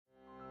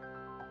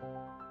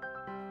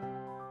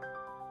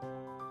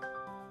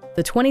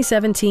the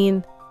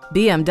 2017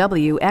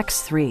 BMW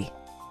X3.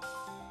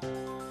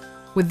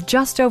 With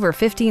just over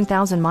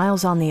 15,000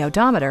 miles on the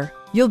odometer,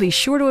 you'll be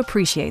sure to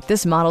appreciate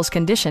this model's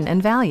condition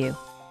and value.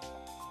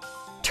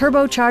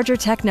 Turbocharger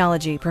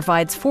technology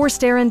provides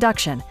forced air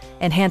induction,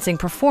 enhancing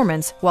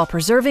performance while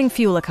preserving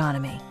fuel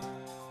economy.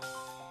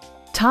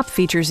 Top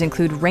features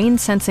include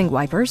rain-sensing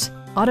wipers,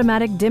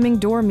 automatic dimming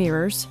door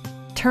mirrors,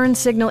 turn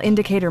signal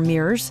indicator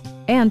mirrors,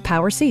 and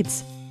power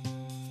seats.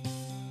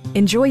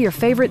 Enjoy your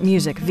favorite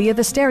music via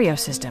the stereo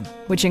system,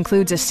 which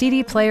includes a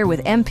CD player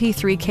with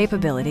MP3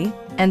 capability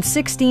and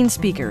 16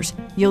 speakers,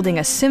 yielding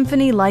a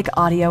symphony-like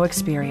audio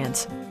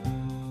experience.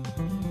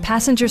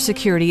 Passenger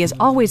security is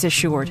always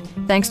assured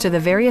thanks to the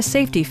various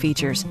safety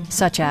features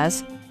such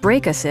as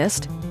brake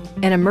assist,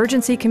 an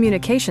emergency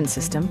communication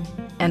system,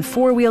 and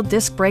four-wheel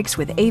disc brakes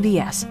with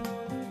ABS.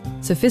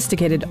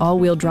 Sophisticated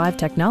all-wheel drive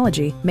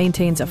technology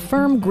maintains a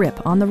firm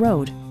grip on the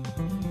road.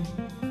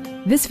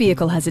 This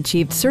vehicle has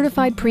achieved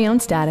certified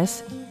pre-owned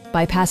status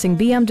by passing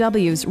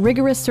BMW's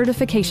rigorous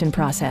certification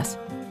process.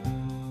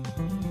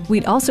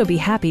 We'd also be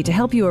happy to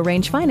help you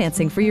arrange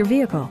financing for your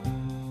vehicle.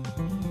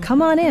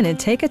 Come on in and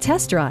take a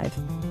test drive.